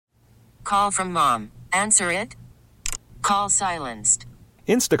call from mom. Answer it. Call silenced.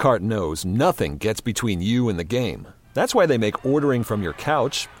 Instacart knows nothing gets between you and the game. That's why they make ordering from your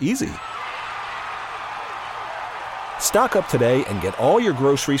couch easy. Stock up today and get all your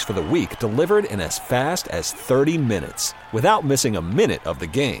groceries for the week delivered in as fast as 30 minutes without missing a minute of the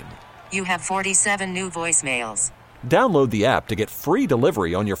game. You have 47 new voicemails. Download the app to get free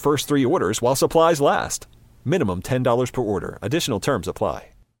delivery on your first 3 orders while supplies last. Minimum $10 per order. Additional terms apply.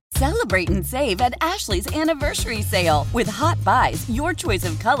 Celebrate and save at Ashley's Anniversary Sale. With Hot Buys, your choice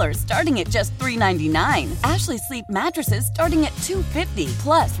of colors starting at just $3.99. Ashley Sleep mattresses starting at $2.50.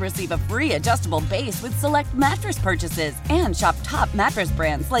 Plus, receive a free adjustable base with select mattress purchases. And shop top mattress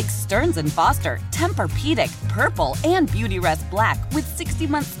brands like Stearns & Foster, Tempur-Pedic, Purple, and Beautyrest Black with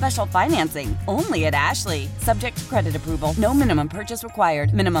 60-month special financing. Only at Ashley. Subject to credit approval. No minimum purchase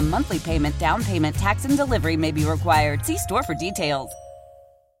required. Minimum monthly payment, down payment, tax, and delivery may be required. See store for details.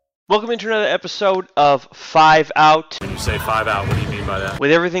 Welcome into another episode of 5 Out. When you say 5 out, what do you mean by that?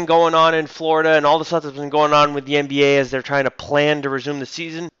 With everything going on in Florida and all the stuff that's been going on with the NBA as they're trying to plan to resume the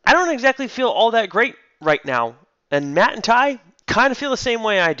season, I don't exactly feel all that great right now. And Matt and Ty kind of feel the same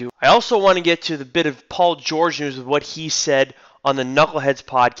way I do. I also want to get to the bit of Paul George news with what he said on the Knuckleheads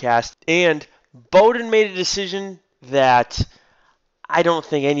podcast. And Bowdoin made a decision that I don't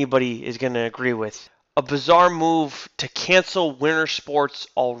think anybody is going to agree with. A bizarre move to cancel winter sports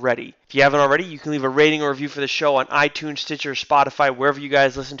already. If you haven't already, you can leave a rating or review for the show on iTunes, Stitcher, Spotify, wherever you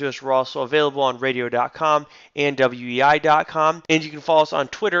guys listen to us. We're also available on radio.com and WEI.com. And you can follow us on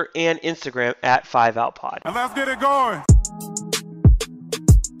Twitter and Instagram at 5OutPod. And let's get it going.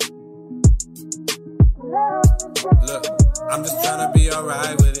 Look, I'm just trying to be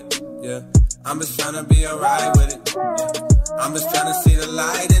alright with it. Yeah, I'm just trying to be alright with it. Yeah. I'm just trying to see the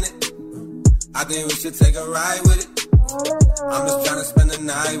light in it. I think we should take a ride with it. I'm just trying to spend the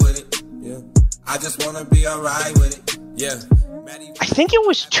night with it. Yeah, I just want to be alright with it. Yeah. I think it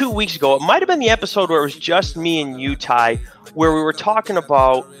was 2 weeks ago. It might have been the episode where it was just me and you, Ty, where we were talking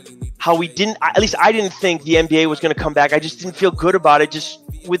about how we didn't, at least I didn't think the NBA was going to come back. I just didn't feel good about it. Just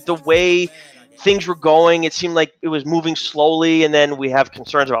with the way things were going, it seemed like it was moving slowly. And then we have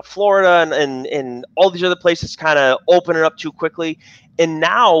concerns about Florida and all these other places kind of opening up too quickly. And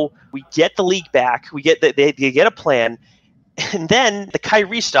now we get the league back. We get they get a plan, and then the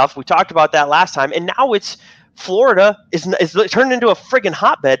Kyrie stuff. We talked about that last time, and now it's Florida is turned into a friggin'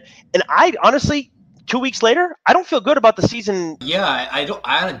 hotbed. And I honestly, 2 weeks later, I don't feel good about the season. Yeah, I don't.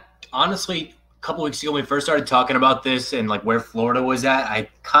 I honestly, a couple weeks ago when we first started talking about this and like where Florida was at, I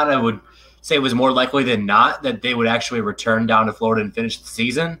kind of would say it was more likely than not that they would actually return down to Florida and finish the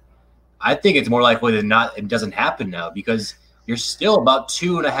season. I think it's more likely than not it doesn't happen now because you're still about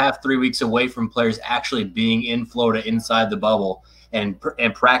 2.5, 3 weeks away from players actually being in Florida inside the bubble and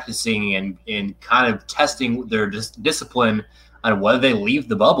practicing and kind of testing their discipline on whether they leave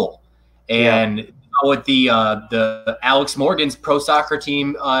the bubble. And with the Alex Morgan's pro soccer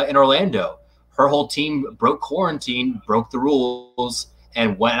team in Orlando, her whole team broke quarantine, broke the rules,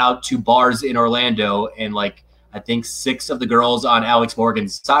 and went out to bars in Orlando. And I think 6 of the girls on Alex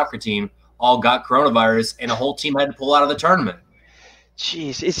Morgan's soccer team all got coronavirus, and a whole team had to pull out of the tournament.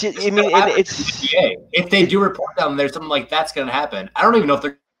 Jeez, it's if they do report down there, something like that's going to happen. I don't even know if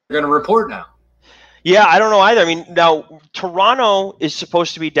they're going to report now. Yeah, I don't know either. I mean, now Toronto is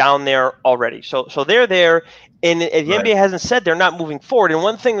supposed to be down there already, so they're there, and the NBA hasn't said they're not moving forward. And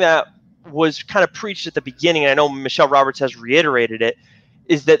one thing that was kind of preached at the beginning, and I know Michelle Roberts has reiterated it,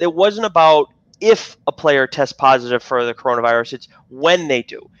 is that it wasn't about if a player tests positive for the coronavirus; it's when they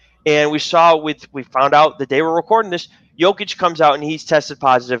do. And we found out the day we're recording this, Jokic comes out and he's tested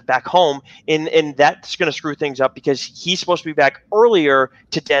positive back home, and that's going to screw things up because he's supposed to be back earlier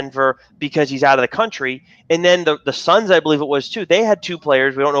to Denver because he's out of the country. And then the Suns, I believe it was too, they had 2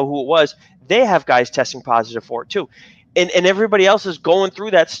 players, we don't know who it was, they have guys testing positive for it too. And everybody else is going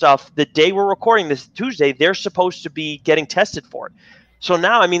through that stuff. The day we're recording this Tuesday, they're supposed to be getting tested for it. So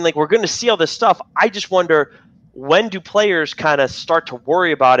now, I mean, we're going to see all this stuff. I just wonder, when do players kind of start to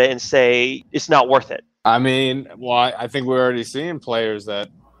worry about it and say it's not worth it? I mean, well, I think we're already seeing players that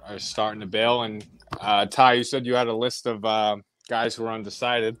are starting to bail. And Ty, you said you had a list of guys who are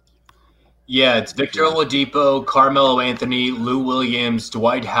undecided. Yeah, it's Victor Oladipo, Carmelo Anthony, Lou Williams,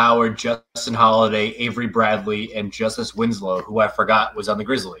 Dwight Howard, Justin Holiday, Avery Bradley, and Justice Winslow, who I forgot was on the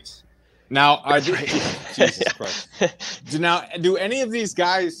Grizzlies. Now, Jesus Christ. Do any of these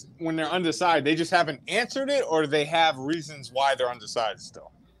guys, when they're undecided, they just haven't answered it, or do they have reasons why they're undecided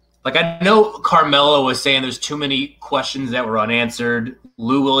still? I know Carmelo was saying there's too many questions that were unanswered.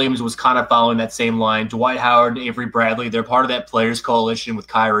 Lou Williams was kind of following that same line. Dwight Howard, Avery Bradley, they're part of that players coalition with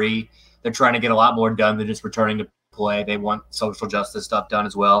Kyrie. they're trying to get a lot more done than just returning to play. They want social justice stuff done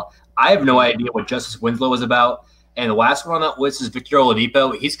as well. I have no idea what Justice Winslow was about. And the last one on that list is Victor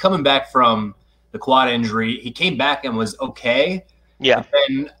Oladipo. He's coming back from the quad injury. He came back and was okay. Yeah.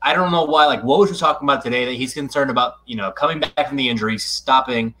 And I don't know why, like Woj was talking about today, that he's concerned about, coming back from the injury,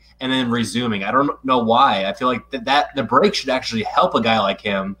 stopping, and then resuming. I don't know why. I feel like that the break should actually help a guy like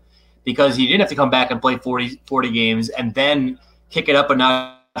him, because he didn't have to come back and play 40 games and then kick it up a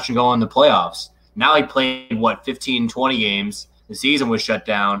notch and go in the playoffs. Now he played, 15, 20 games. The season was shut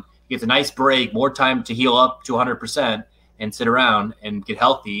down. He gets a nice break, more time to heal up to 100% and sit around and get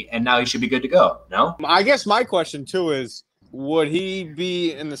healthy, and now he should be good to go, no? I guess my question, too, is would he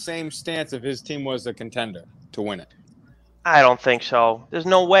be in the same stance if his team was a contender to win it? I don't think so. There's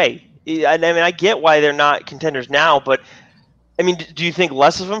no way. I mean, I get why they're not contenders now, but I mean, do you think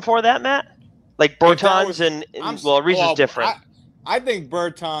less of them for that, Matt? Like Bertans Ariza's different. I think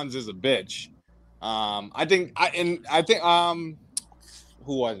Bertans is a bitch. I think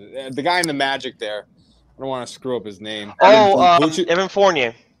who was it? The guy in the Magic there. I don't want to screw up his name. Evan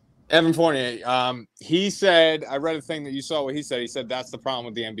Fournier. Evan Fournier. He said, I read a thing that you saw what he said. He said that's the problem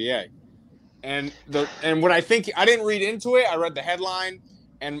with the NBA. And what I think, I didn't read into it. I read the headline,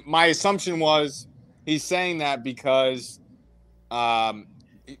 and my assumption was he's saying that because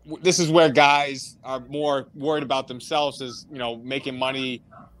this is where guys are more worried about themselves as, making money,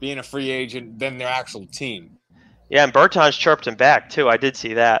 being a free agent than their actual team. Yeah, and Bertans chirped him back too. I did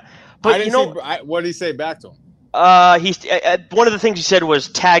see that. But what did he say back to him? He's one of the things he said was,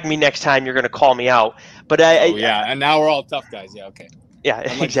 "Tag me next time you're going to call me out." But and now we're all tough guys. Yeah, okay. Yeah,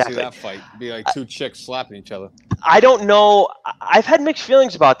 I'd like exactly. To see that fight be like two chicks slapping each other. I don't know. I've had mixed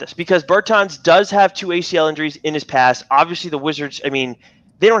feelings about this because Bertans does have 2 ACL injuries in his past. Obviously, the Wizards. I mean,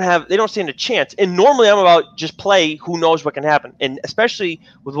 they don't stand a chance. And normally, I'm about just play. Who knows what can happen? And especially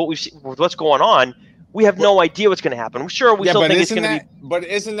with what we've seen, with what's going on, we have no idea what's going to happen. I'm sure we still think it's going to be. But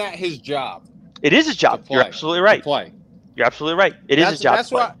isn't that his job? It is his job. You're absolutely right. You're absolutely right. It is his job.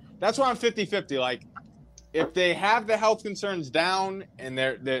 That's why I'm 50-50. Like, if they have the health concerns down and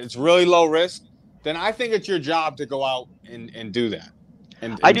it's really low risk, then I think it's your job to go out and do that.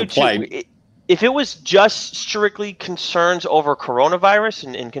 And I do too. If it was just strictly concerns over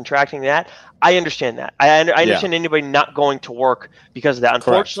coronavirus and contracting that, I understand that. I understand anybody not going to work because of that.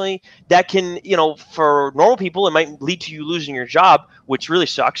 Unfortunately, that can, for normal people, it might lead to you losing your job, which really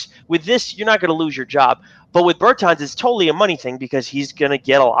sucks. With this, you're not going to lose your job. But with Bertans, it's totally a money thing because he's going to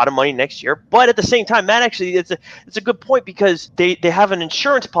get a lot of money next year. But at the same time, Matt, actually, it's a good point because they have an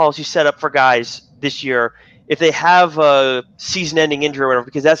insurance policy set up for guys this year if they have a season-ending injury or whatever,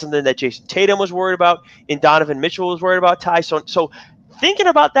 because that's something that Jason Tatum was worried about and Donovan Mitchell was worried about, Ty. So thinking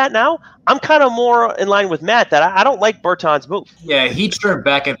about that now, I'm kind of more in line with Matt that I don't like Bertans' move. Yeah, he chirped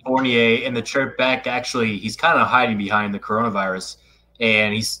back at Fournier, and the chirp back, actually, he's kind of hiding behind the coronavirus.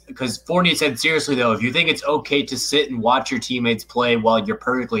 And because Fournier said, seriously, though, if you think it's okay to sit and watch your teammates play while you're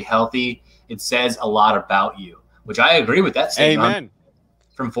perfectly healthy, it says a lot about you, which I agree with that statement. Amen.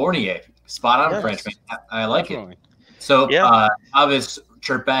 From Fournier. Spot on, yes. Frenchman. I like Definitely. it. So Avis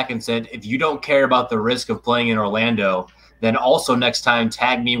chirped back and said, if you don't care about the risk of playing in Orlando, then also next time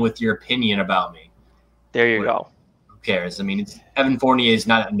tag me with your opinion about me. There you go. Who cares? I mean, Evan Fournier is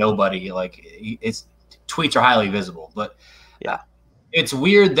not a nobody. Like, his tweets are highly visible. But it's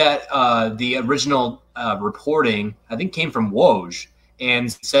weird that the original reporting, I think, came from Woj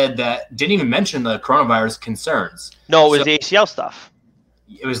and said that didn't even mention the coronavirus concerns. No, it was the ACL stuff.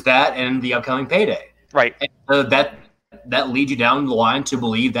 It was that and the upcoming payday. Right. And that leads you down the line to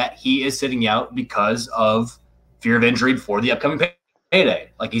believe that he is sitting out because of fear of injury before the upcoming payday.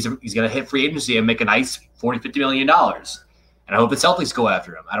 Like, he's going to hit free agency and make a nice $40-50 million. And I hope the Celtics go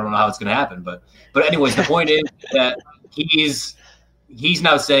after him. I don't know how it's going to happen. But anyways, the point is that he's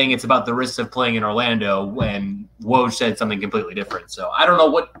now saying it's about the risks of playing in Orlando when Woj said something completely different. So I don't know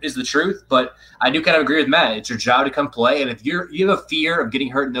what is the truth, but I do kind of agree with Matt. It's your job to come play, and if you have a fear of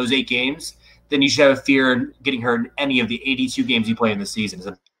getting hurt in those 8 games, then you should have a fear of getting hurt in any of the 82 games you play in the season. It's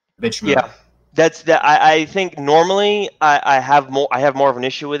a bitch move. Yeah, that's that. I think normally I have more of an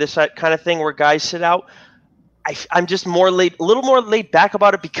issue with this kind of thing where guys sit out. I'm just a little more laid back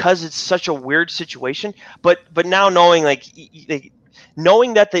about it because it's such a weird situation. But now knowing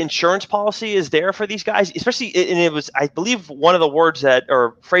knowing that the insurance policy is there for these guys, especially, and it was, I believe, one of the words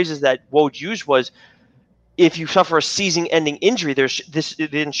or phrases that Woj used was, if you suffer a season-ending injury, the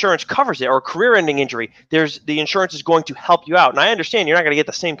insurance covers it, or a career-ending injury. The insurance is going to help you out. And I understand you're not going to get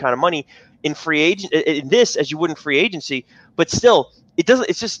the same kind of money in this as you would in free agency, but still, it doesn't.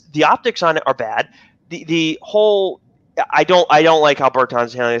 It's just the optics on it are bad. The whole I don't like how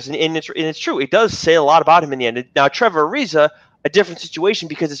Berton's handling this, and it's true. It does say a lot about him in the end. Now Trevor Ariza, a different situation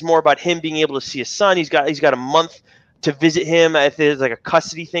because it's more about him being able to see his son. He's got a month to visit him if there's like a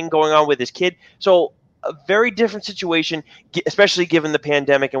custody thing going on with his kid. So a very different situation, especially given the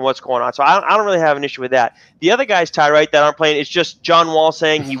pandemic and what's going on. So I don't really have an issue with that. The other guys, Ty, right, that aren't playing, it's just John Wall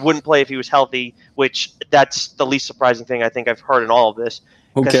saying he wouldn't play if he was healthy, which that's the least surprising thing I think I've heard in all of this.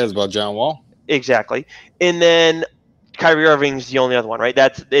 Who cares about John Wall? Exactly. And then Kyrie Irving's the only other one, right?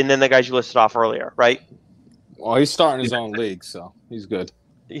 And then the guys you listed off earlier, right? Well, he's starting his own league, so he's good.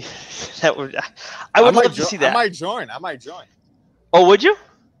 I would love to see that. I might join. Oh, would you?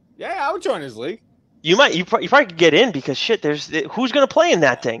 Yeah, I would join his league. You might. You probably could get in because shit. Who's going to play in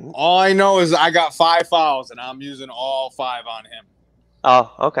that thing? All I know is I got 5 fouls and I'm using all 5 on him.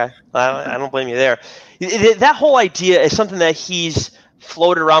 Oh, okay. I don't blame you there. That whole idea is something that he's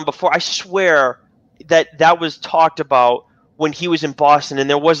floated around before. I swear that was talked about when he was in Boston, and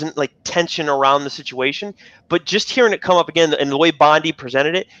there wasn't like tension around the situation. But just hearing it come up again, and the way Bondi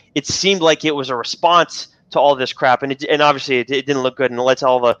presented it, it seemed like it was a response to all this crap, and obviously it didn't look good, and it led to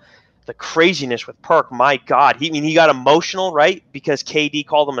all the craziness with Perk. My God, he got emotional, right? Because KD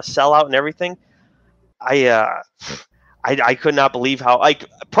called him a sellout and everything. I could not believe how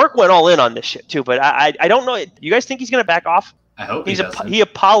Perk went all in on this shit too. But I don't know. You guys think he's going to back off? I hope he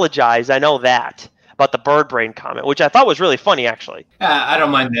apologized. I know that about the bird brain comment, which I thought was really funny, actually. I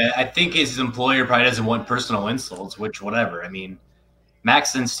don't mind that. I think his employer probably doesn't want personal insults, which whatever. I mean,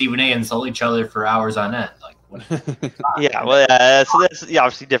 Max and Stephen A. insult each other for hours on end. Like, yeah, well, so that's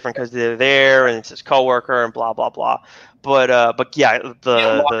obviously different because they're there and it's his coworker and blah blah blah. But yeah,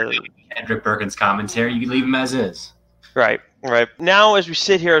 the Kendrick Perkins commentary, you can leave him as is. Right. Now, as we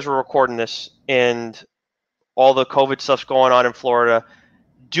sit here as we're recording this, and all the COVID stuff's going on in Florida,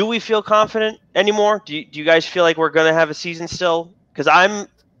 do we feel confident anymore? Do you guys feel like we're going to have a season still? Because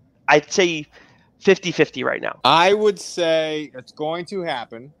I'd say 50-50 right now. I would say it's going to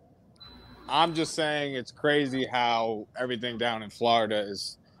happen. I'm just saying it's crazy how everything down in Florida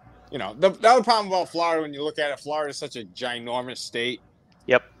is, the other problem about Florida, when you look at it, Florida is such a ginormous state.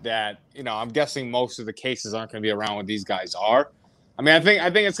 Yep. That, I'm guessing most of the cases aren't going to be around what these guys are. I mean, I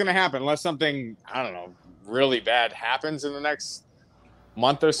think it's going to happen unless something, I don't know, really bad happens in the next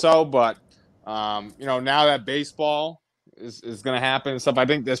month or so. But, now that baseball is going to happen and stuff, I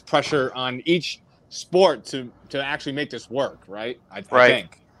think there's pressure on each sport to actually make this work, right? I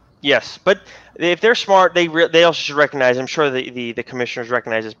think. Yes, but if they're smart, they also should recognize, I'm sure the commissioners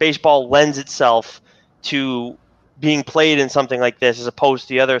recognize this, baseball lends itself to being played in something like this as opposed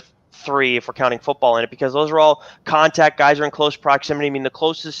to the other 3 if we're counting football in it, because those are all contact, guys are in close proximity. I mean, the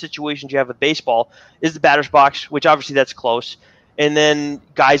closest situations you have with baseball is the batter's box, which obviously that's close, and then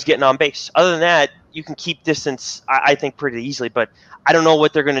guys getting on base. Other than that, you can keep distance, I think, pretty easily, but I don't know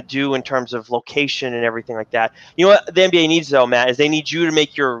what they're going to do in terms of location and everything like that. You know what the NBA needs, though, Matt, is they need you to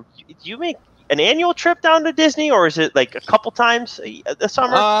make do you make an annual trip down to Disney, or is it like a couple times a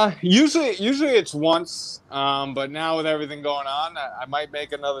summer? Usually it's once. But now with everything going on, I might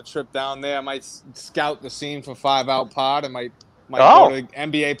make another trip down there. I might scout the scene for 5 Out Pod. I might go to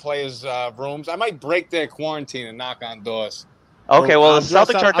NBA players' rooms. I might break their quarantine and knock on doors. Okay, well, the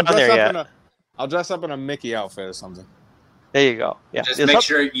Celtics aren't down there yet. I'll dress up in a Mickey outfit or something. There you go. Yeah. Just make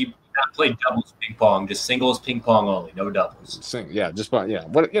sure you not play doubles ping pong, just singles ping pong only, no doubles.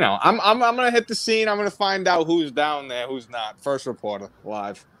 But I'm gonna hit the scene. I'm gonna find out who's down there, who's not. First reporter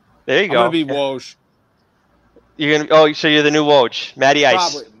live. There you go. I'm gonna be Woj. You're gonna. Oh, so you're the new Woj, Matty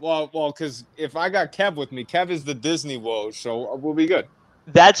Ice. Probably. Well, because if I got Kev with me, Kev is the Disney Woj, so we'll be good.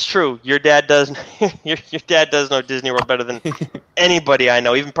 That's true. Your dad does. Your dad does know Disney World better than anybody I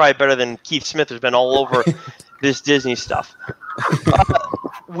know. Even probably better than Keith Smith, who's been all over this Disney stuff.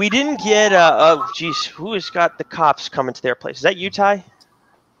 We didn't get. Who has got the cops coming to their place? Is that you, Ty?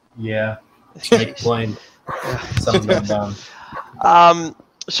 Yeah. Explain. Something down.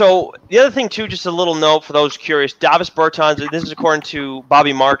 So the other thing too, just a little note for those curious: Davis Bertans. This is according to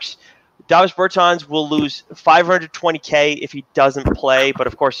Bobby Marks. Davis Bertans will lose $520K if he doesn't play, but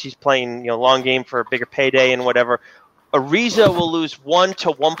of course he's playing long game for a bigger payday and whatever. Ariza will lose $1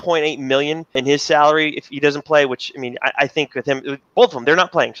 to $1.8 million in his salary if he doesn't play. Which I think with him, both of them, they're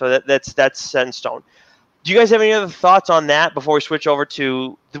not playing, so that's set in stone. Do you guys have any other thoughts on that before we switch over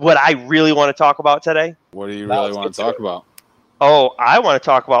to what I really want to talk about today? What do you really want to talk about? Oh, I want to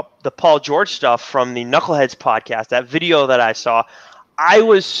talk about the Paul George stuff from the Knuckleheads podcast. That video that I saw,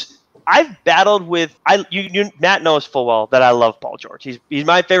 I've battled with. Matt knows full well that I love Paul George. He's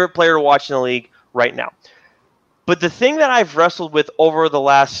my favorite player to watch in the league right now. But the thing that I've wrestled with over the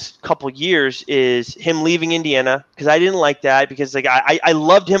last couple years is him leaving Indiana, because I didn't like that, because like I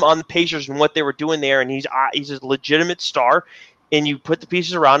loved him on the Pacers and what they were doing there, and he's a legitimate star, and you put the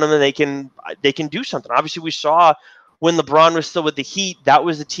pieces around him and they can do something. Obviously, we saw when LeBron was still with the Heat, that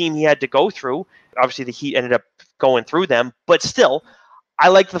was the team he had to go through. Obviously, the Heat ended up going through them, but still, I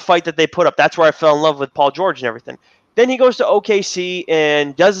like the fight that they put up. That's where I fell in love with Paul George and everything. Then he goes to OKC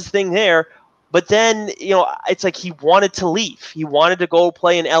and does his thing there. But then, it's like he wanted to leave. He wanted to go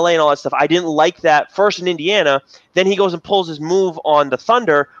play in LA and all that stuff. I didn't like that first in Indiana. Then he goes and pulls his move on the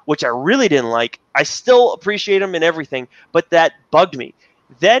Thunder, which I really didn't like. I still appreciate him and everything, but that bugged me.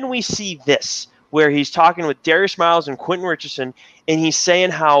 Then we see this, where he's talking with Darius Miles and Quentin Richardson, and he's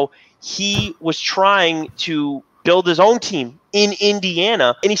saying how he was trying to build his own team in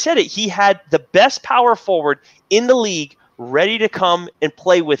Indiana. And he said it. He had the best power forward in the league ready to come and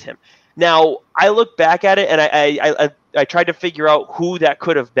play with him. Now, I look back at it, and I tried to figure out who that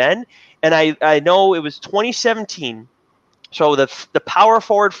could have been, and I know it was 2017. So the power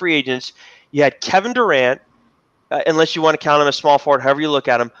forward free agents, you had Kevin Durant, unless you want to count him as small forward, however you look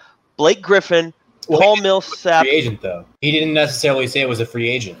at him, Blake Griffin, Paul Millsap. Free agent, though. He didn't necessarily say it was a free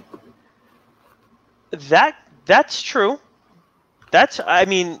agent. That's true. That's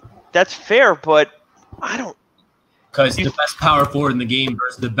fair, but I don't. Because the best power forward in the game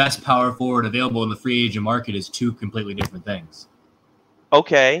versus the best power forward available in the free agent market is two completely different things.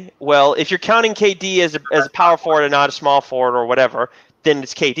 Okay, well, if you're counting KD as a power forward and not a small forward or whatever, then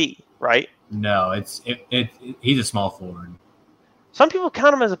it's KD, right? No, he's a small forward. Some people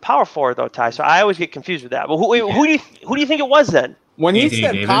count him as a power forward, though, Ty. So I always get confused with that. But who do you think it was then? When he Anthony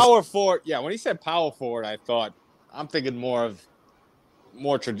said Davis. power forward, when he said power forward, I'm thinking more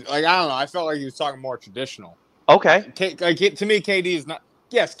like I don't know. I felt like he was talking more traditional. Okay. To me, KD is not.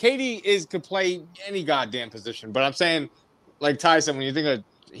 Yes, KD could play any goddamn position, but I'm saying, like Ty said, when you think of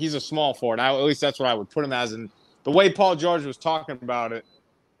he's a small forward, at least that's what I would put him as. And the way Paul George was talking about it,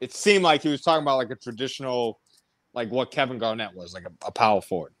 it seemed like he was talking about like a traditional, like what Kevin Garnett was, like a power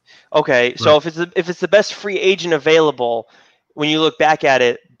forward. Okay, so if it's the best free agent available, when you look back at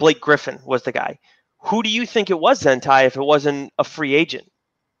it, Blake Griffin was the guy. Who do you think it was then, Ty? If it wasn't a free agent?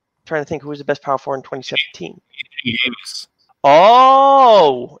 I'm trying to think who was the best power forward in 2017. Anthony Davis.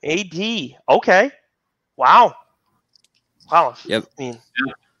 Oh, AD. Okay. Wow. Yep. I mean,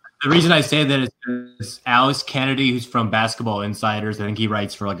 The reason I say that is because Alex Kennedy, who's from Basketball Insiders, I think he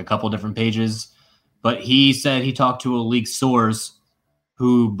writes for like a couple different pages, but he said he talked to a league source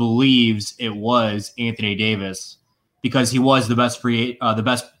who believes it was Anthony Davis because he was the best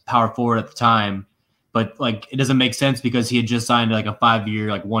power forward at the time. But like it doesn't make sense because he had just signed like a 5-year,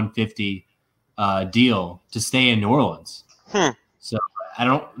 like 150 deal to stay in New Orleans. So I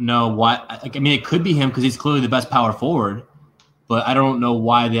don't know why. Like, I mean, it could be him because he's clearly the best power forward, but I don't know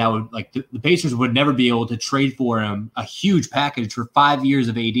why that would like the Pacers would never be able to trade for him a huge package for 5 years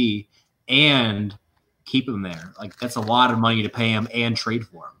of AD and keep him there. Like that's a lot of money to pay him and trade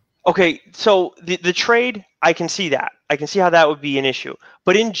for him. okay, so the trade, I can see that. I can see how that would be an issue.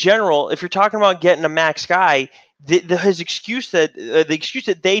 But in general, if you're talking about getting a max guy, the excuse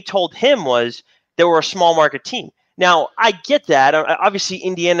that they told him was they were a small market team. Now, I get that. Obviously,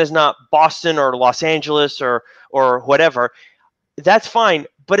 Indiana's not Boston or Los Angeles or whatever. That's fine.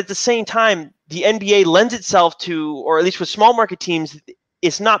 But at the same time, the NBA lends itself to, or at least with small market teams,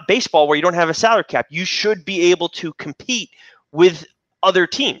 it's not baseball where you don't have a salary cap. You should be able to compete with other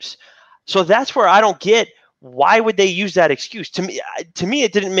teams. So that's where I don't get why would they use that excuse. To me,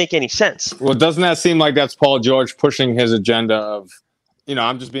 it didn't make any sense. Well, doesn't that seem like that's Paul George pushing his agenda of,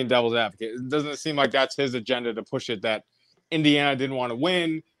 I'm just being devil's advocate. Doesn't it seem like that's his agenda to push it that Indiana didn't want to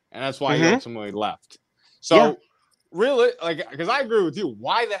win, and that's why he ultimately left? So really, like, because I agree with you.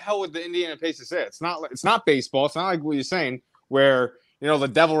 Why the hell would the Indiana Pacers say it? It's not baseball. It's not like what you're saying where the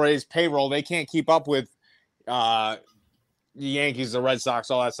Devil Rays payroll, they can't keep up with the Yankees, the Red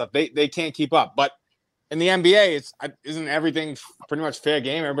Sox, all that stuff. They can't keep up. But in the NBA, isn't everything pretty much fair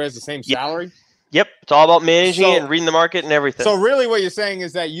game? Everybody has the same salary. Yep, it's all about managing it and reading the market and everything. So really, what you're saying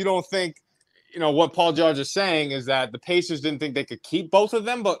is that you don't think, what Paul George is saying is that the Pacers didn't think they could keep both of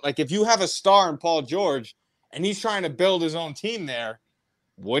them. But like, if you have a star in Paul George and he's trying to build his own team there,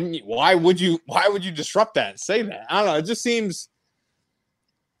 wouldn't you? Why would you disrupt that? Say that. I don't know. It just seems.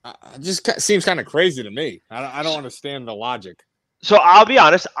 Seems kind of crazy to me. I don't understand the logic. So I'll be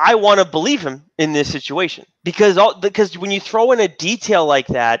honest, I want to believe him in this situation because when you throw in a detail like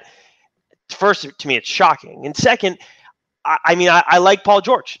that, first, to me, it's shocking. And second, I mean, I like Paul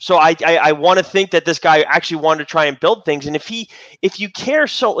George, so I want to think that this guy actually wanted to try and build things. And if you care,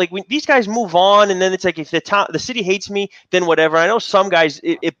 so like when these guys move on, and then it's like if the city hates me, then whatever. I know some guys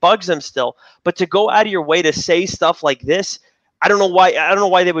it bugs them still, but to go out of your way to say stuff like this, I don't know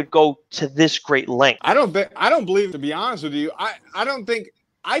why they would go to this great length. I don't believe, to be honest with you.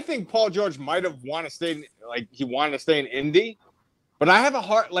 I think Paul George might have wanted to stay he wanted to stay in Indy. But I have a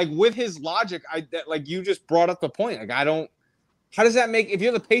hard, with his logic, you just brought up the point. How does that make, if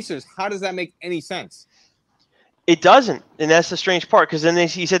you're the Pacers, how does that make any sense? It doesn't. And that's the strange part, because then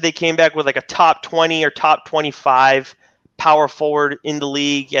he said they came back with a top 20 or top 25 power forward in the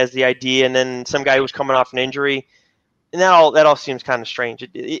league as the idea. And then some guy who was coming off an injury. And that all seems kind of strange.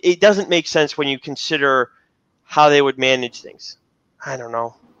 It doesn't make sense when you consider how they would manage things. I don't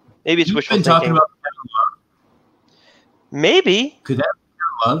know. Maybe it's wishful thinking. Talking about maybe. Could that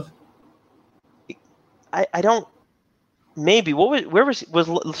be Love? I don't. Maybe. Where was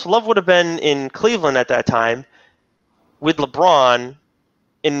Love would have been in Cleveland at that time with LeBron,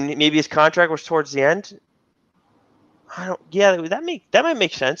 and maybe his contract was towards the end. That might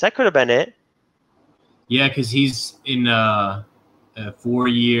make sense. That could have been it. Yeah, because he's in a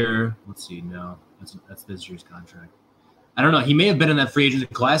 4-year. Let's see. No, that's this year's contract. I don't know. He may have been in that free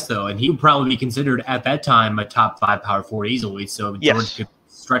agent class, though, and he would probably be considered at that time a top 5 power forward easily. So George could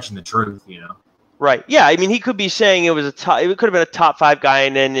stretching the truth, Right. Yeah. I mean, he could be saying it could have been a top 5 guy,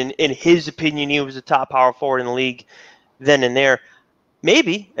 and then in his opinion, he was a top power forward in the league then and there.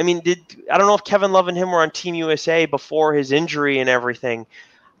 Maybe. I mean, I don't know if Kevin Love and him were on Team USA before his injury and everything.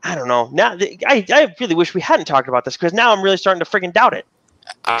 I don't know. Now, I really wish we hadn't talked about this, because now I'm really starting to freaking doubt it,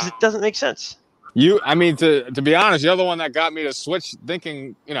 because it doesn't make sense. To be honest, you're the one that got me to switch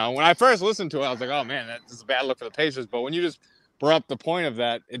thinking, when I first listened to it, I was like, oh man, that's a bad look for the Pacers. But when you just brought up the point of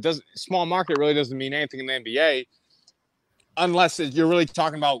that, small market really doesn't mean anything in the NBA unless you're really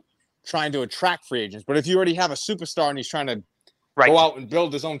talking about trying to attract free agents. But if you already have a superstar and he's trying to go out and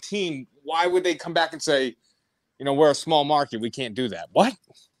build his own team, why would they come back and say, we're a small market, we can't do that? What?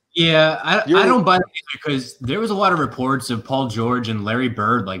 Yeah, I don't buy that, because there was a lot of reports of Paul George and Larry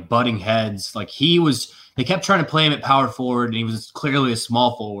Bird butting heads. They kept trying to play him at power forward, and he was clearly a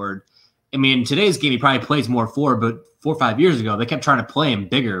small forward. I mean, in today's game, he probably plays more forward, but 4 or 5 years ago, they kept trying to play him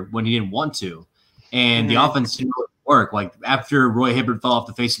bigger when he didn't want to. And the offense didn't really work. After Roy Hibbert fell off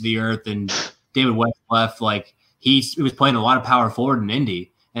the face of the earth and David West left, he was playing a lot of power forward in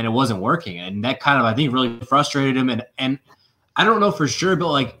Indy, and it wasn't working. And that kind of, I think, really frustrated him. And I don't know for sure,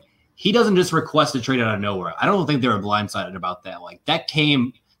 but he doesn't just request a trade out of nowhere. I don't think they were blindsided about that. That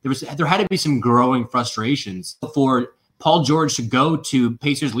came, there had to be some growing frustrations for Paul George to go to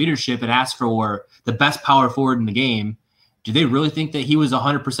Pacers leadership and ask for the best power forward in the game. Do they really think that he was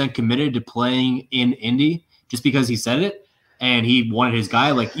 100% committed to playing in Indy just because he said it and he wanted his guy?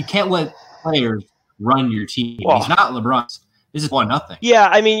 You can't let players run your team. Well, he's not LeBron. This is 1-0. Yeah,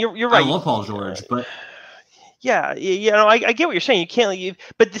 I mean, you're right. I love Paul George, but yeah, I get what you're saying. You can't leave,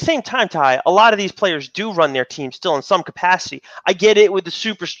 but at the same time, Ty, a lot of these players do run their team still in some capacity. I get it with the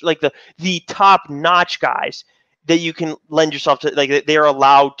super, the top-notch guys that you can lend yourself to, they're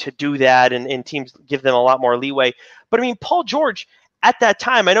allowed to do that, and teams give them a lot more leeway. But I mean, Paul George at that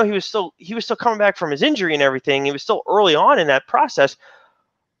time, I know he was still coming back from his injury and everything. He was still early on in that process,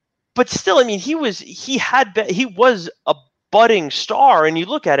 but still, I mean, he was a budding star, and you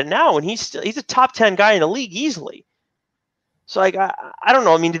look at it now, and he's a top 10 guy in the league easily. So I don't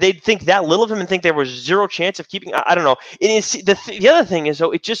know. I mean, did they think that little of him and think there was zero chance of keeping? I don't know. The other thing is,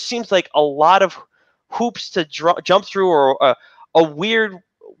 though, it just seems like a lot of hoops to jump through, or a weird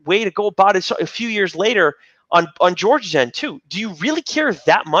way to go about it. So a few years later on George's end too. Do you really care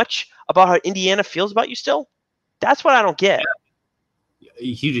that much about how Indiana feels about you still? That's what I don't get.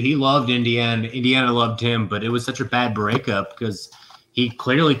 He loved Indiana. Indiana loved him, but it was such a bad breakup because he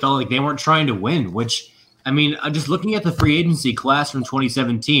clearly felt like they weren't trying to win, which, I mean, just looking at the free agency class from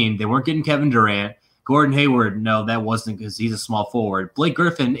 2017, they weren't getting Kevin Durant. Gordon Hayward, no, that wasn't because he's a small forward. Blake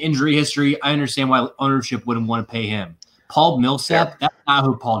Griffin, injury history. I understand why ownership wouldn't want to pay him. Paul Millsap, that's not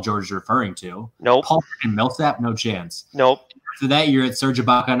who Paul George is referring to. Nope. Paul and Millsap, no chance. Nope. After that year, it's Serge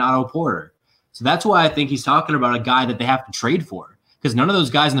Ibaka and Otto Porter. So that's why I think he's talking about a guy that they have to trade for, because none of those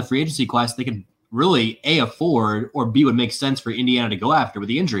guys in the free agency class they could really A, afford, or B, would make sense for Indiana to go after with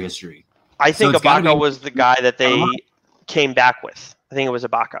the injury history. I think Ibaka was the guy that they came back with. I think it was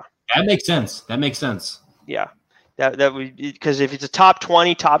Ibaka. That makes sense. Yeah. That would, because if it's a top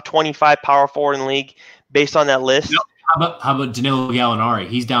 20, top 25 power forward in the league based on that list. No, How about Danilo Gallinari?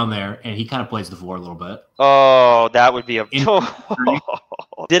 He's down there, and he kind of plays the floor a little bit. Oh, that would be a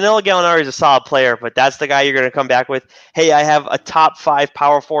Danilo Gallinari is a solid player, but that's the guy you're going to come back with. Hey, I have a top 5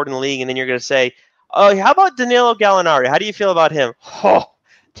 power forward in the league, and then you're going to say, "Oh, how about Danilo Gallinari? How do you feel about him?" Oh,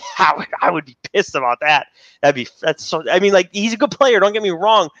 I would be pissed about that. That's so. I mean, like, he's a good player. Don't get me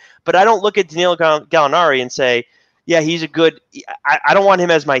wrong, but I don't look at Danilo Gallinari and say, yeah, he's a good. I don't want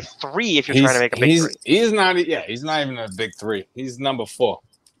him as my 3 if you're trying to make a big 3. He's not. Yeah, he's not even a big 3. He's number 4.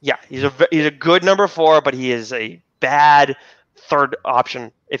 Yeah, he's a good number 4, but he is a bad 3rd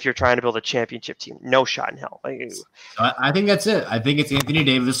option if you're trying to build a championship team. No shot in hell. I think that's it. I think it's Anthony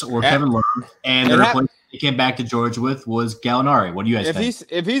Davis or Kevin Love, and the replacement he came back to Georgia with was Gallinari. What do you guys think?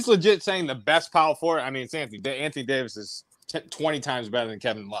 If he's legit saying the best power forward, I mean, it's Anthony. Anthony Davis is 20 times better than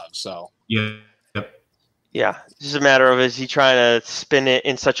Kevin Love. So yeah. Yeah, it's just a matter of is he trying to spin it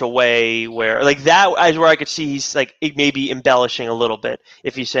in such a way where like that is where I could see he's like maybe embellishing a little bit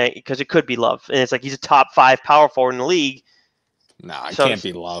if he's saying because it could be Love and it's like he's a top 5 power forward in the league. No, it can't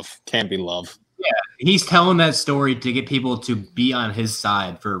be Love. Can't be Love. Yeah, he's telling that story to get people to be on his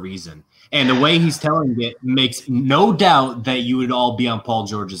side for a reason, and the way he's telling it makes no doubt that you would all be on Paul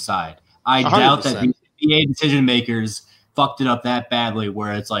George's side. I 100%. Doubt that the NBA decision makers fucked it up that badly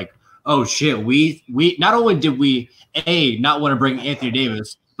where it's like. Oh shit! We not only did we A not want to bring Anthony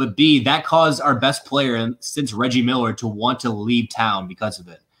Davis, but B that caused our best player since Reggie Miller to want to leave town because of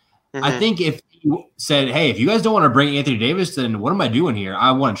it. Mm-hmm. I think if you said, "Hey, if you guys don't want to bring Anthony Davis, then what am I doing here?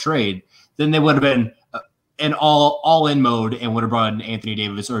 I want to trade." Then they would have been in all in mode and would have brought in Anthony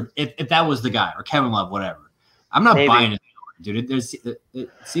Davis, or if that was the guy, or Kevin Love, whatever. I'm not buying it, dude. He's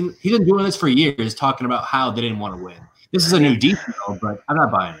been doing this for years, talking about how they didn't want to win. This is a new deal, but I'm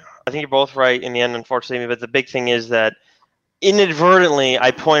not buying it. I think you're both right in the end, unfortunately. But the big thing is that inadvertently I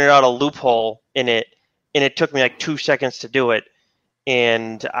pointed out a loophole in it, and it took me like 2 seconds to do it.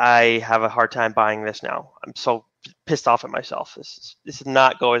 And I have a hard time buying this now. I'm so pissed off at myself. This did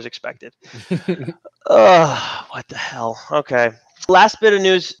not go as expected. What the hell? Okay. Last bit of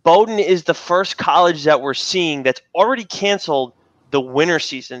news. Bowdoin is the first college that we're seeing that's already canceled the winter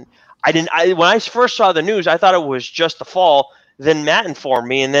season. When I first saw the news, I thought it was just the fall. Then Matt informed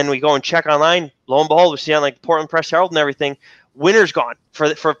me, and then we go and check online. Lo and behold, we see on like the Portland Press Herald and everything, winter's gone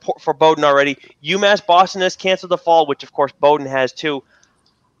for Bowdoin already. UMass Boston has canceled the fall, which of course Bowdoin has too.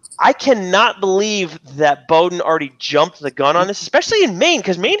 I cannot believe that Bowdoin already jumped the gun on this, especially in Maine,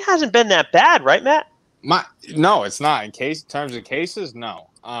 because Maine hasn't been that bad, right, Matt? No, it's not. In terms of cases, no.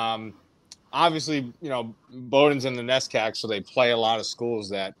 Obviously, Bowdoin's in the NESCAC, so they play a lot of schools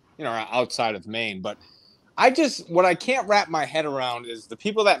that are outside of Maine, but. What I can't wrap my head around is the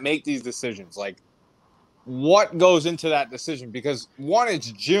people that make these decisions. Like, what goes into that decision? Because one,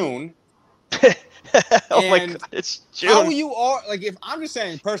 it's June. Oh my God, it's June. How you are like? If I'm just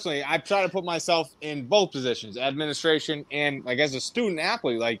saying personally, I try to put myself in both positions, administration and like as a student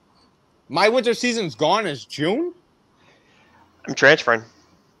athlete. Like, my winter season's gone as June. I'm transferring.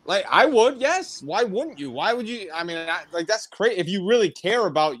 Like I would, yes. Why wouldn't you? Why would you? I mean, that's crazy. If you really care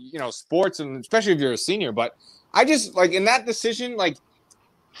about sports and especially if you're a senior, but I just like in that decision, like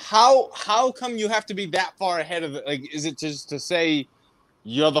how come you have to be that far ahead of it? Like, is it just to say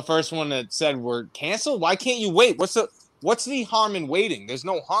you're the first one that said we're canceled? Why can't you wait? What's the harm in waiting? There's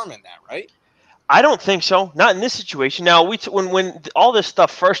no harm in that, right? I don't think so. Not in this situation. Now, when all this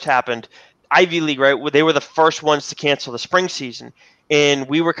stuff first happened, Ivy League, right? They were the first ones to cancel the spring season. And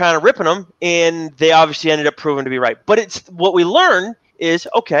we were kind of ripping them, and they obviously ended up proving to be right. But it's what we learn is,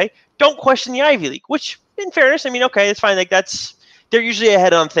 okay, don't question the Ivy League, which, in fairness, I mean, okay, it's fine. Like they're usually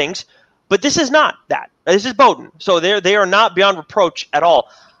ahead on things. But this is not that. This is Bowdoin. So they are not beyond reproach at all.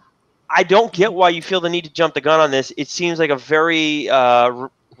 I don't get why you feel the need to jump the gun on this. It seems like a very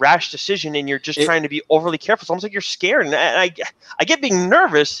rash decision, and you're just trying to be overly careful. It's almost like you're scared. And I get being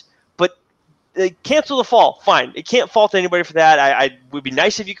nervous, but cancel the fall. Fine. It can't fault anybody for that. I would be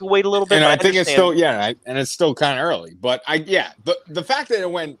nice if you could wait a little bit. And I think it's still, and it's still kind of early. But the fact that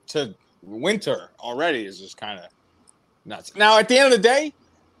it went to winter already is just kind of nuts. Now, at the end of the day,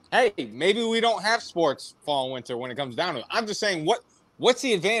 hey, maybe we don't have sports fall and winter when it comes down to it. I'm just saying, what's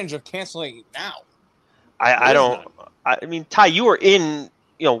the advantage of canceling it now? I mean, Ty, you were in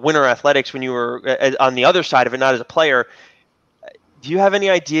winter athletics when you were on the other side of it, not as a player. Do you have any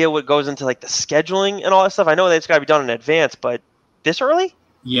idea what goes into like the scheduling and all that stuff? I know that it's got to be done in advance, but this early?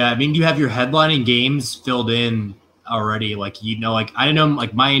 Yeah, I mean, you have your headlining games filled in already. Like I know,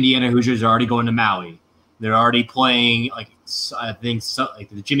 like my Indiana Hoosiers are already going to Maui. They're already playing like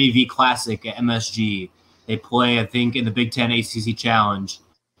the Jimmy V Classic at MSG. They play, I think, in the Big Ten ACC Challenge.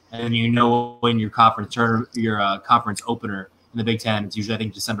 and then when your conference conference opener in the Big Ten, it's usually I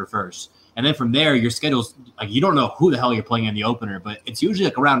think December 1st, and then from there your schedule's like you don't know who the hell you're playing in the opener, but it's usually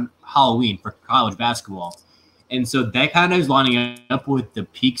like around Halloween for college basketball, and so that kind of is lining up with the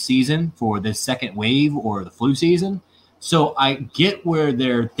peak season for the second wave or the flu season. So I get where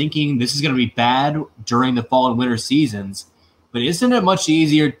they're thinking this is going to be bad during the fall and winter seasons, but isn't it much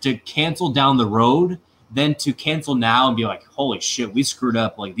easier to cancel down the road than to cancel now and be like, holy shit, we screwed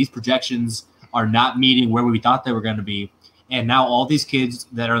up. Like these projections are not meeting where we thought they were going to be. And now all these kids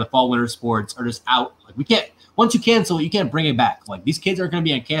that are in the fall winter sports are just out. Like we can't, once you cancel, you can't bring it back. Like these kids aren't going to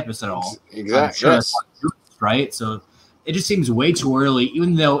be on campus at all. Exactly. Sure that's right. So it just seems way too early,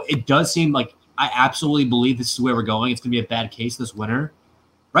 even though it does seem like I absolutely believe this is where we're going. It's going to be a bad case this winter.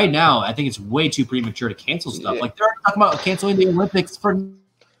 Right now, I think it's way too premature to cancel stuff. Like they're talking about canceling the Olympics for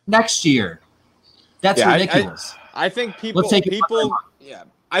next year. That's ridiculous. I think people. Yeah,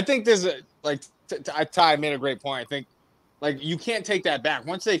 I think there's Ty made a great point. I think you can't take that back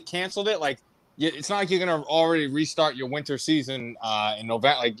once they've canceled it. It's not like you're gonna already restart your winter season in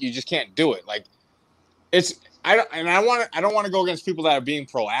November. Like you just can't do it. Like it's. I don't want to go against people that are being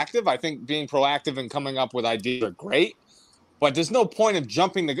proactive. I think being proactive and coming up with ideas are great, but there's no point of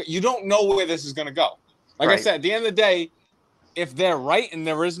jumping you don't know where this is going to go. Like I said, at the end of the day, if they're right and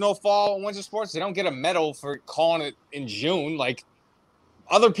there is no fall and winter sports, they don't get a medal for calling it in June. Like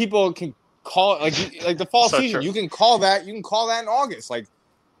other people can call it like the fall season. True. You can call that. You can call that in August.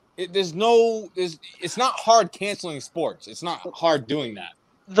 It's not hard canceling sports. It's not hard doing that.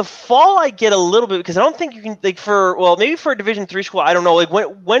 The fall I get a little bit because I don't think you can maybe for a Division III school, I don't know.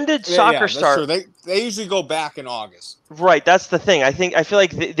 When did soccer start? True. They usually go back in August. Right, that's the thing. I feel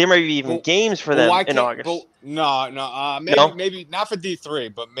like there might be even games for them in August. Maybe not for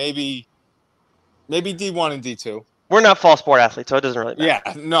D3, but maybe D1 and D2. We're not fall sport athletes, so it doesn't really matter.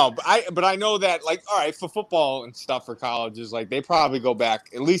 Yeah, no, but I know that all right, for football and stuff for colleges, they probably go back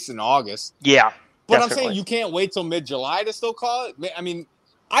at least in August. Yeah. But definitely. I'm saying you can't wait till mid-July to still call it. I mean,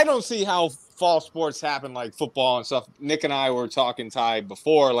 I don't see how fall sports happen like football and stuff. Nick and I were talking, Ty,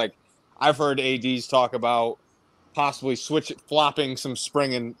 before. I've heard ADs talk about possibly flopping some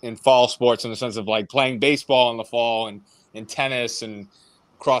spring and fall sports in the sense of playing baseball in the fall and tennis and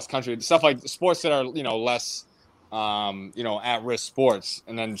cross country stuff sports that are less at-risk sports,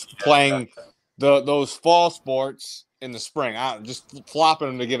 and then playing those fall sports in the spring. Just flopping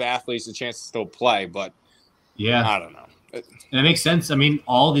them to give athletes a chance to still play, but I don't know. And it makes sense. I mean,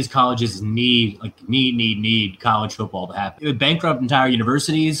 all these colleges need college football to happen. It would bankrupt entire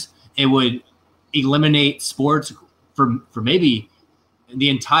universities. It would eliminate sports for maybe the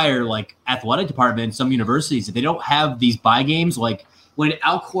entire athletic department in some universities. If they don't have these bye games, when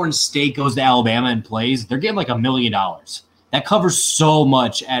Alcorn State goes to Alabama and plays, they're getting $1 million. That covers so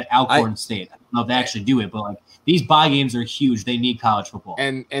much at Alcorn State. I don't know if they actually do it, but these bye games are huge. They need college football.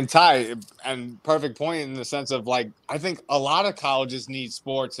 And Ty, and perfect point in the sense of I think a lot of colleges need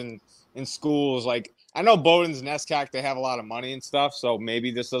sports in schools. I know Bowdoin's and SCAC, they have a lot of money and stuff, so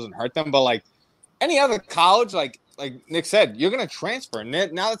maybe this doesn't hurt them. But any other college, like Nick said, you're gonna transfer. And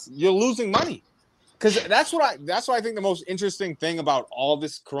now you're losing money. Because that's what I think the most interesting thing about all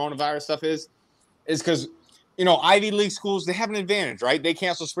this coronavirus stuff is because Ivy League schools, they have an advantage, right? They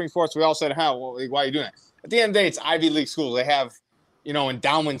cancel spring sports. We all said, why are you doing that? At the end of the day, it's Ivy League schools. They have,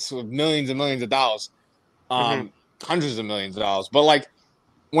 endowments of millions and millions of dollars, hundreds of millions of dollars. But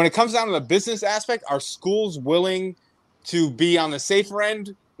when it comes down to the business aspect, are schools willing to be on the safer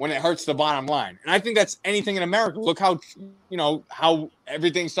end when it hurts the bottom line? And I think that's anything in America. Look how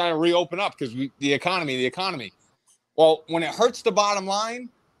everything's starting to reopen up because the economy. Well, when it hurts the bottom line,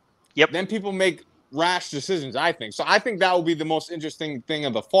 then people make rash decisions, I think. So I think that will be the most interesting thing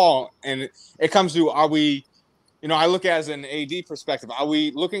of the fall. And it comes to, are we, I look at it as an AD perspective, are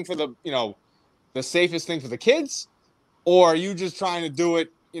we looking for the safest thing for the kids? Or are you just trying to do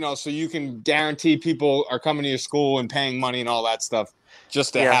it, so you can guarantee people are coming to your school and paying money and all that stuff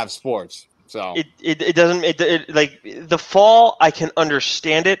just to have sports? So it doesn't the fall. I can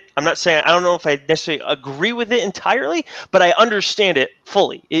understand it. I'm not saying I don't know if I necessarily agree with it entirely, but I understand it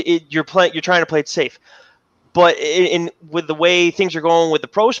fully. You're trying to play it safe, but with the way things are going with the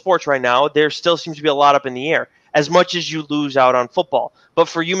pro sports right now, there still seems to be a lot up in the air. As much as you lose out on football, but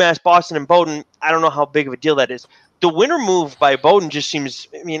for UMass Boston and Bowdoin, I don't know how big of a deal that is. The winter move by Bowdoin just seems.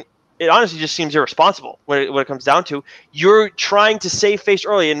 I mean, it honestly just seems irresponsible when it comes down to. You're trying to save face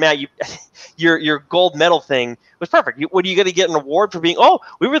early, and Matt, your gold medal thing was perfect. What are you going to get an award for being? Oh,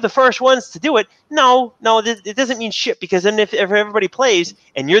 we were the first ones to do it. No, it doesn't mean shit, because then if everybody plays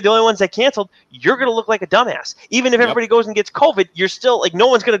and you're the only ones that canceled, you're going to look like a dumbass. Even if everybody goes and gets COVID, you're still like, no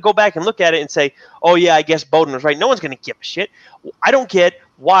one's going to go back and look at it and say, oh yeah, I guess Bowdoin was right. No one's going to give a shit. I don't get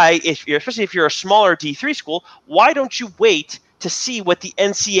why, especially if you're a smaller D3 school, why don't you wait to see what the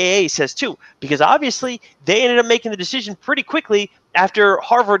NCAA says too? Because obviously they ended up making the decision pretty quickly after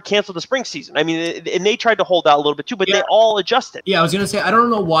Harvard canceled the spring season. I mean, and they tried to hold out a little bit too, but they all adjusted. Yeah, I was going to say, I don't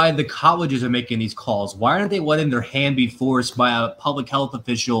know why the colleges are making these calls. Why aren't they letting their hand be forced by a public health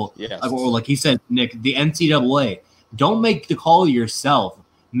official? Yes. Or like he said, Nick, the NCAA. Don't make the call yourself.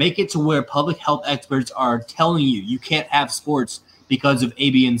 Make it to where public health experts are telling you can't have sports because of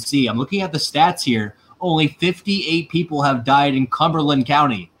A, B, and C. I'm looking at the stats here. Only 58 people have died in Cumberland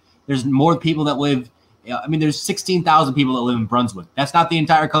County. There's more people that live – there's 16,000 people that live in Brunswick. That's not the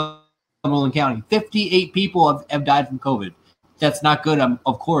entire Cumberland County. 58 people have died from COVID. That's not good,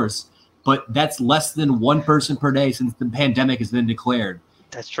 of course, but that's less than one person per day since the pandemic has been declared.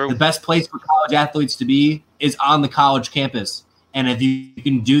 That's true. The best place for college athletes to be is on the college campus. And if you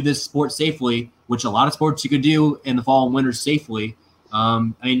can do this sport safely, which a lot of sports you could do in the fall and winter safely –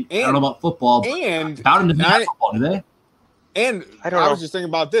 I don't know about football, but Bowdoin doesn't have football, do they? And I was just thinking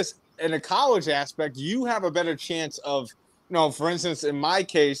about this. In a college aspect, you have a better chance of, for instance, in my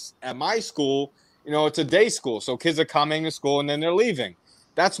case, at my school, it's a day school. So kids are coming to school and then they're leaving.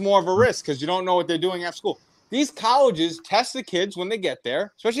 That's more of a risk because you don't know what they're doing after school. These colleges test the kids when they get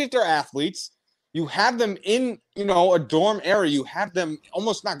there, especially if they're athletes. You have them in, a dorm area. You have them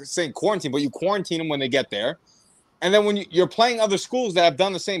almost not saying quarantine, but you quarantine them when they get there. And then when you're playing other schools that have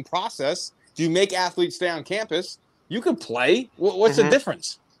done the same process, do you make athletes stay on campus? You could play. What's the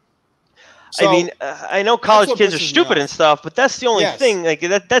difference? So, I know college kids are stupid and stuff, but that's the only thing. Like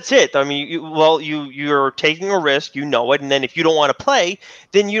that's it. I mean, you're taking a risk, it, and then if you don't want to play,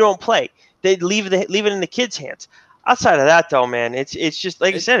 then you don't play. They leave it in the kids' hands. Outside of that, though, man, it's just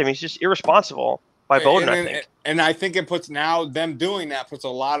like I said. It's just irresponsible by Bowdoin, I think. And I think it puts them doing that puts a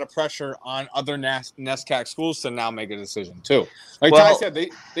lot of pressure on other NESCAC schools to now make a decision too. Like Ty said,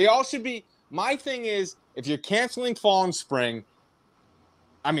 they all should be. My thing is, if you're canceling fall and spring,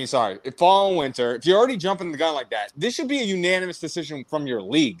 fall and winter, if you're already jumping the gun like that, this should be a unanimous decision from your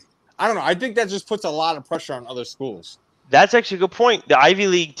league. I don't know. I think that just puts a lot of pressure on other schools. That's actually a good point. The Ivy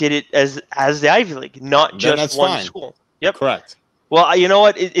League did it as the Ivy League, not just one school. Yep, correct. Well, you know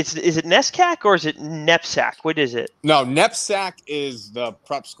what? Is it NESCAC or is it NEPSAC? What is it? No, NEPSAC is the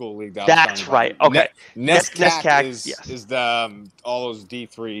prep school league. That's right. Okay. NESCAC is the all those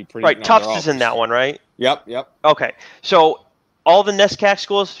D3. Right. Tufts is in that one, right? Yep. Okay. So all the NESCAC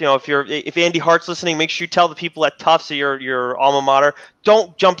schools, if Andy Hart's listening, make sure you tell the people at Tufts, your alma mater,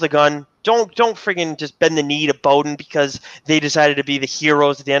 don't jump the gun. Don't friggin' just bend the knee to Bowdoin because they decided to be the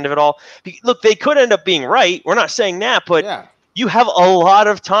heroes at the end of it all. Look, they could end up being right. We're not saying that, but. Yeah. You have a lot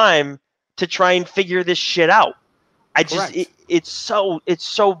of time to try and figure this shit out. It's so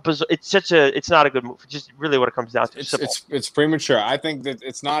bizarre. It's not a good move. It's just really what it comes down to. It's premature. I think that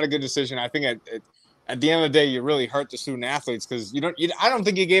it's not a good decision. I think at the end of the day, you really hurt the student athletes because I don't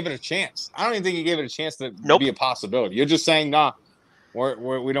think you gave it a chance. I don't even think you gave it a chance to be a possibility. You're just saying, nah,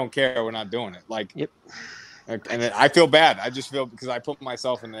 we don't care. We're not doing it. Yep. And I feel bad. I just feel because I put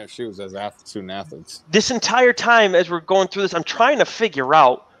myself in their shoes as student athletes. This entire time as we're going through this, I'm trying to figure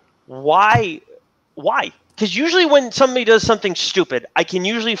out why. Because usually when somebody does something stupid, I can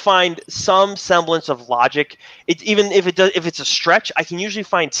usually find some semblance of logic. Even if it's a stretch, I can usually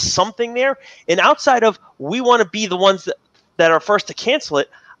find something there. And outside of we want to be the ones that are first to cancel it,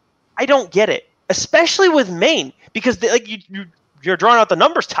 I don't get it. Especially with Maine, because you're drawing out the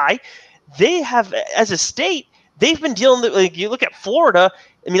numbers, Ty. They have, as a state, they've been dealing with, like, you look at Florida,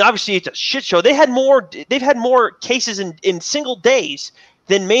 obviously it's a shit show. They've had more cases in single days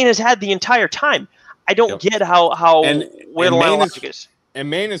than Maine has had the entire time. I don't get how where the line of logic is. And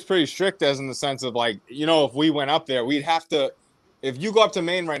Maine is pretty strict as in the sense of if we went up there, we'd have to, if you go up to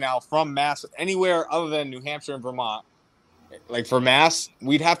Maine right now from Mass, anywhere other than New Hampshire and Vermont, like for Mass,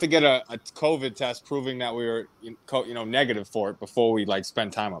 we'd have to get a COVID test proving that we were negative for it before we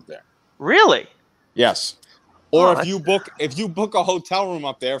spend time up there. Really? Yes. Or if you book a hotel room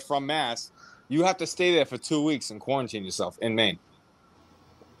up there from Mass, you have to stay there for 2 weeks and quarantine yourself in Maine.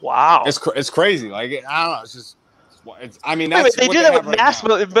 Wow. It's crazy. I don't know. It's just. That's they do that with masks,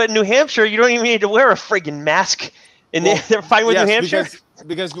 but in New Hampshire, you don't even need to wear a friggin' mask, and they're fine with New Hampshire.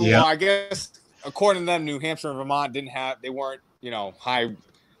 Because I guess according to them, New Hampshire and Vermont they weren't high.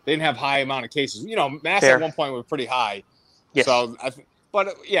 They they didn't have high amount of cases. You know, Mass Fair. at one point was pretty high. Yes. So,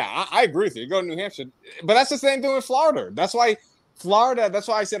 I agree with you. You go to New Hampshire. But that's the same thing with Florida. That's why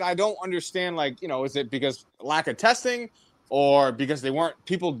I said I don't understand, like, you know, is it because lack of testing or because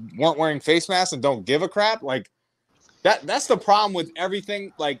people weren't wearing face masks and don't give a crap? Like, that's the problem with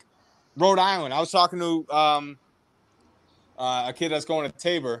everything. Like, Rhode Island. I was talking to a kid that's going to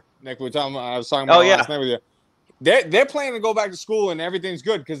Tabor. Nick, I was talking about last night with you. They're planning to go back to school and everything's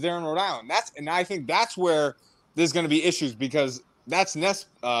good because they're in Rhode Island. And I think that's where there's going to be issues because that's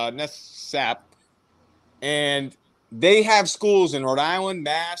NESAP, and they have schools in Rhode Island,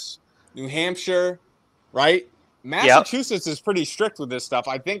 Mass, New Hampshire, right? Massachusetts is pretty strict with this stuff.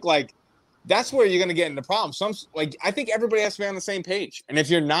 I think like that's where you're going to get into problems. I think everybody has to be on the same page, and if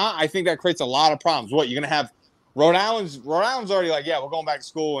you're not, I think that creates a lot of problems. What you're going to have Rhode Island's already like, yeah, we're going back to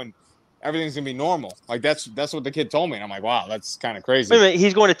school and everything's gonna be normal. Like that's what the kid told me, and I'm like, wow, that's kind of crazy. Wait a minute,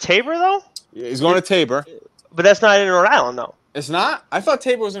 he's going to Tabor though? Yeah, he's going to Tabor, but that's not in Rhode Island though. It's not. I thought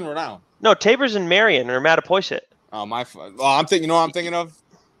Tabor was in Rhode Island. No, Tabor's in Marion or Mattapoisett. Oh my! I'm thinking. You know what I'm thinking of?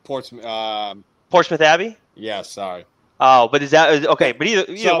 Portsmouth. Portsmouth Abbey. Yeah, sorry. Oh, but is that okay? But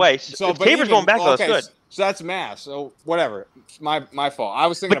either way, so Tabor's going back though. That's good. So that's Mass. So whatever. It's my fault. I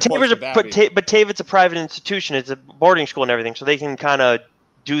was thinking. But Tabor's a private institution. It's a boarding school and everything, so they can kind of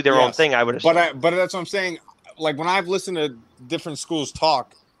do their own thing, I would assume. But that's what I'm saying. Like when I've listened to different schools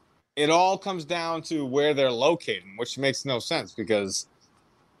talk, it all comes down to where they're located, which makes no sense because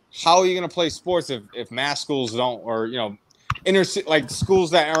how are you going to play sports if Mass schools don't, or you know, like schools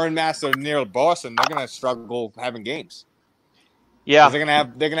that are in Mass that are near Boston, they're going to struggle having games. Yeah, they're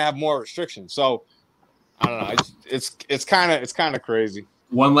gonna have more restrictions. So I don't know. It's kind of crazy.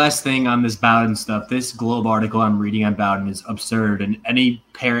 One last thing on this Bowdoin stuff. This Globe article I'm reading on Bowdoin is absurd, and any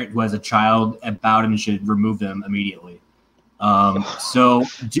parent who has a child at Bowdoin should remove them immediately. So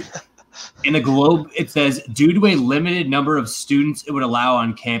in the Globe, it says, due to a limited number of students it would allow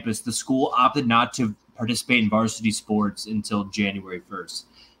on campus, the school opted not to participate in varsity sports until January 1st.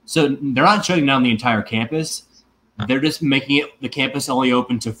 So they're not shutting down the entire campus. They're just making the campus only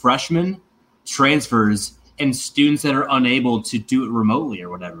open to freshmen, transfers, and students that are unable to do it remotely or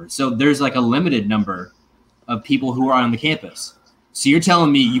whatever. So there's like a limited number of people who are on the campus. So you're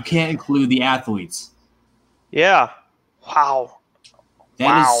telling me you can't include the athletes? Yeah. Wow.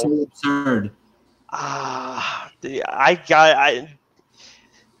 That is so absurd. I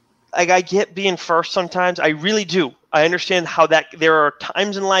get being first sometimes. I really do. I understand how that there are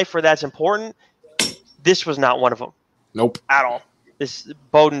times in life where that's important. This was not one of them. Nope. At all. This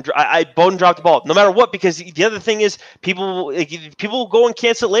Bowdoin dropped the ball, no matter what. Because the other thing is, people will go and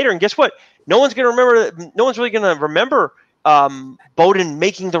cancel it later, and guess what? No one's really gonna remember Bowdoin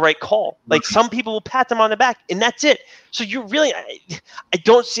making the right call. Like some people will pat them on the back, and that's it. So you really, I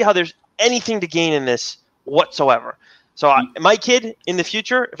don't see how there's anything to gain in this whatsoever. So my kid in the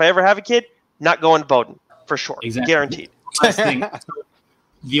future, if I ever have a kid, not going to Bowdoin for sure, guaranteed. Last thing.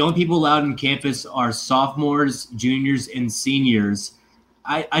 The only people allowed on campus are sophomores, juniors, and seniors.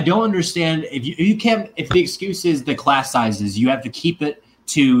 I don't understand if you can't. If the excuse is the class sizes, you have to keep it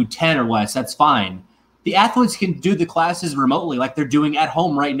to 10 or less. That's fine. The athletes can do the classes remotely, like they're doing at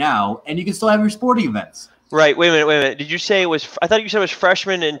home right now, and you can still have your sporting events. Right. Wait a minute. Did you say it was? I thought you said it was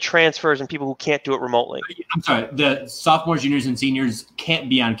freshmen and transfers and people who can't do it remotely. I'm sorry. The sophomores, juniors, and seniors can't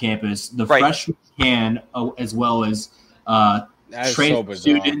be on campus. The freshmen can, as well as trained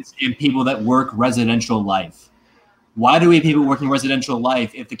students and people that work residential life. Why do we have people working residential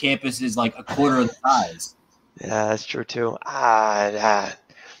life if the campus is like a quarter of the size? Yeah, that's true too.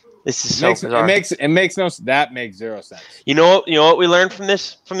 This is so bizarre. That makes zero sense. You know what we learned from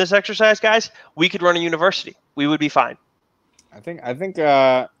this exercise, guys? We could run a university. We would be fine. I think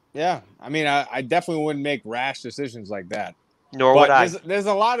yeah. I mean, I definitely wouldn't make rash decisions like that. Nor would I. There's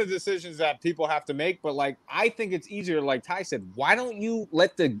a lot of decisions that people have to make, but like I think it's easier. Like Ty said, why don't you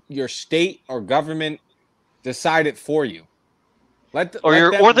let your state or government decide it for you? Or the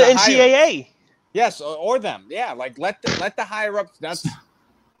NCAA. Yes, or them. Yeah, like let the higher ups. That's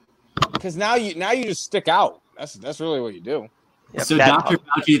because now you just stick out. That's really what you do. Yep, so Dr.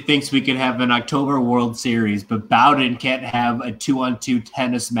 Fauci thinks we could have an October World Series, but Bowdoin can't have a 2-on-2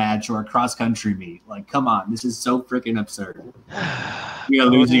 tennis match or a cross-country meet. Like, come on. This is so freaking absurd. We are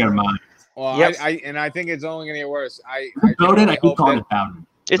losing our minds. Well, yep. I think it's only going to get worse. Bowdoin, I keep calling it Bowdoin.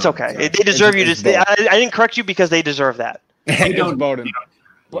 It's okay. They deserve you to. I didn't correct you because they deserve that. It's Bowdoin.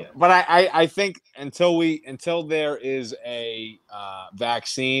 But I think until there is a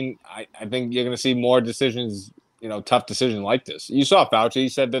vaccine, I think you're going to see more decisions. Tough decision like this. You saw Fauci. He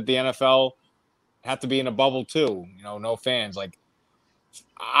said that the NFL had to be in a bubble too. No fans. Like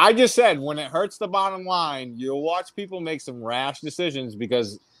I just said when it hurts the bottom line, you'll watch people make some rash decisions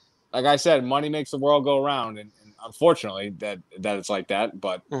because, like I said, money makes the world go around, and unfortunately that it's like that.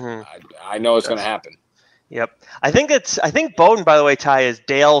 But I know it's going to happen. Yep. I think Bowdoin, by the way, Ty, is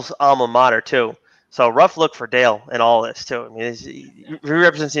Dale's alma mater too. So rough look for Dale in all this too. I mean, he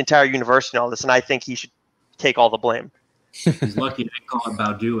represents the entire university in all this, and I think he should take all the blame. He's lucky they call him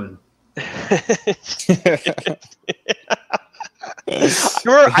Bowdoin.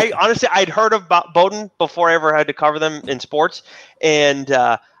 I'd heard of Bowdoin before I ever had to cover them in sports, and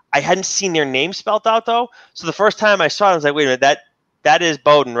I hadn't seen their name spelled out though. So the first time I saw it, I was like, "Wait a minute, that is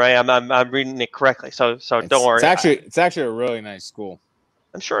Bowdoin, right? I'm reading it correctly." So don't worry. It's actually a really nice school.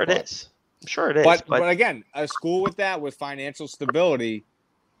 I'm sure it is. I'm sure it is. But again, a school with financial stability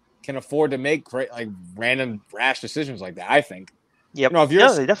can afford to make random rash decisions like that. I think. Yep. If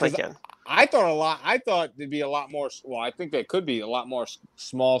you're, they definitely can. I thought there'd be a lot more. Well, I think there could be a lot more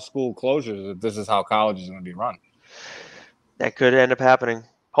small school closures if this is how college is going to be run. That could end up happening.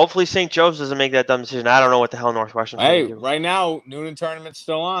 Hopefully, St. Joe's doesn't make that dumb decision. I don't know what the hell Northwestern's going to do. Right now, Noonan tournament's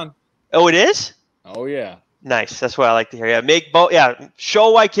still on. Oh, it is? Oh yeah. Nice. That's what I like to hear. Yeah,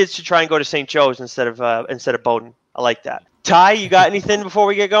 show why kids should try and go to St. Joe's instead of Bowdoin. I like that. Ty, you got anything before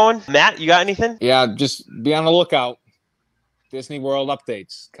we get going? Matt, you got anything? Yeah, just be on the lookout. Disney World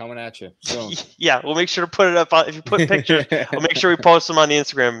updates coming at you soon. Yeah, we'll make sure to put it up. If you put pictures, we'll make sure we post them on the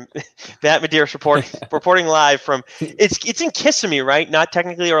Instagram. Matt Medeiros reporting live from it's in Kissimmee, right? Not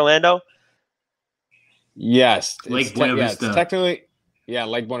technically Orlando. Yes, Lake Buena Vista. It's technically,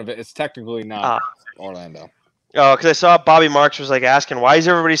 Lake Buena Vista. It's technically not Orlando. Oh, because I saw Bobby Marks was asking, why is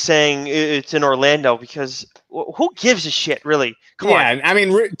everybody saying it's in Orlando? Because who gives a shit, really? Come on. I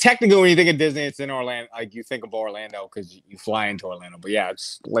mean, technically, when you think of Disney, it's in Orlando. Like you think of Orlando because you fly into Orlando. But yeah,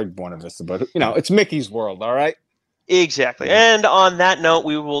 it's Lake Buena Vista. But it's Mickey's World. All right. Exactly. And on that note,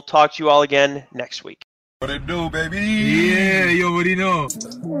 we will talk to you all again next week. What it do, baby? Yeah, you already know.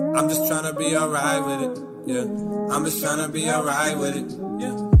 I'm just trying to be alright with it. Yeah. I'm just trying to be alright with it.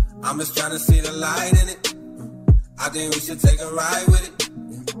 Yeah. I'm just trying to see the light in it. I think we should take a ride with it.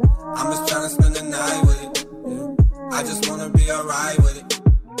 Yeah. I'm just trying to spend the night with it. Yeah. I just wanna be alright with it.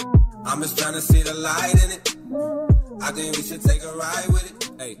 I'm just trying to see the light in it. I think we should take a ride with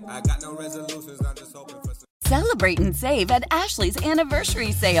it. Hey, I got no resolutions. I'm just hoping for some. Celebrate and save at Ashley's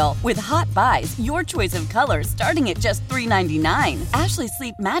Anniversary Sale. With Hot Buys, your choice of colors starting at just $3.99. Ashley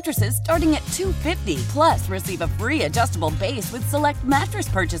Sleep mattresses starting at $2.50. Plus, receive a free adjustable base with select mattress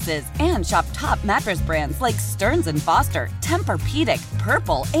purchases. And shop top mattress brands like Stearns & Foster, Tempur-Pedic,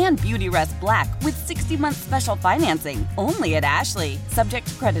 Purple, and Beautyrest Black with 60-month special financing. Only at Ashley. Subject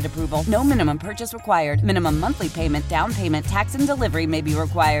to credit approval. No minimum purchase required. Minimum monthly payment, down payment, tax, and delivery may be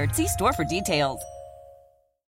required. See store for details.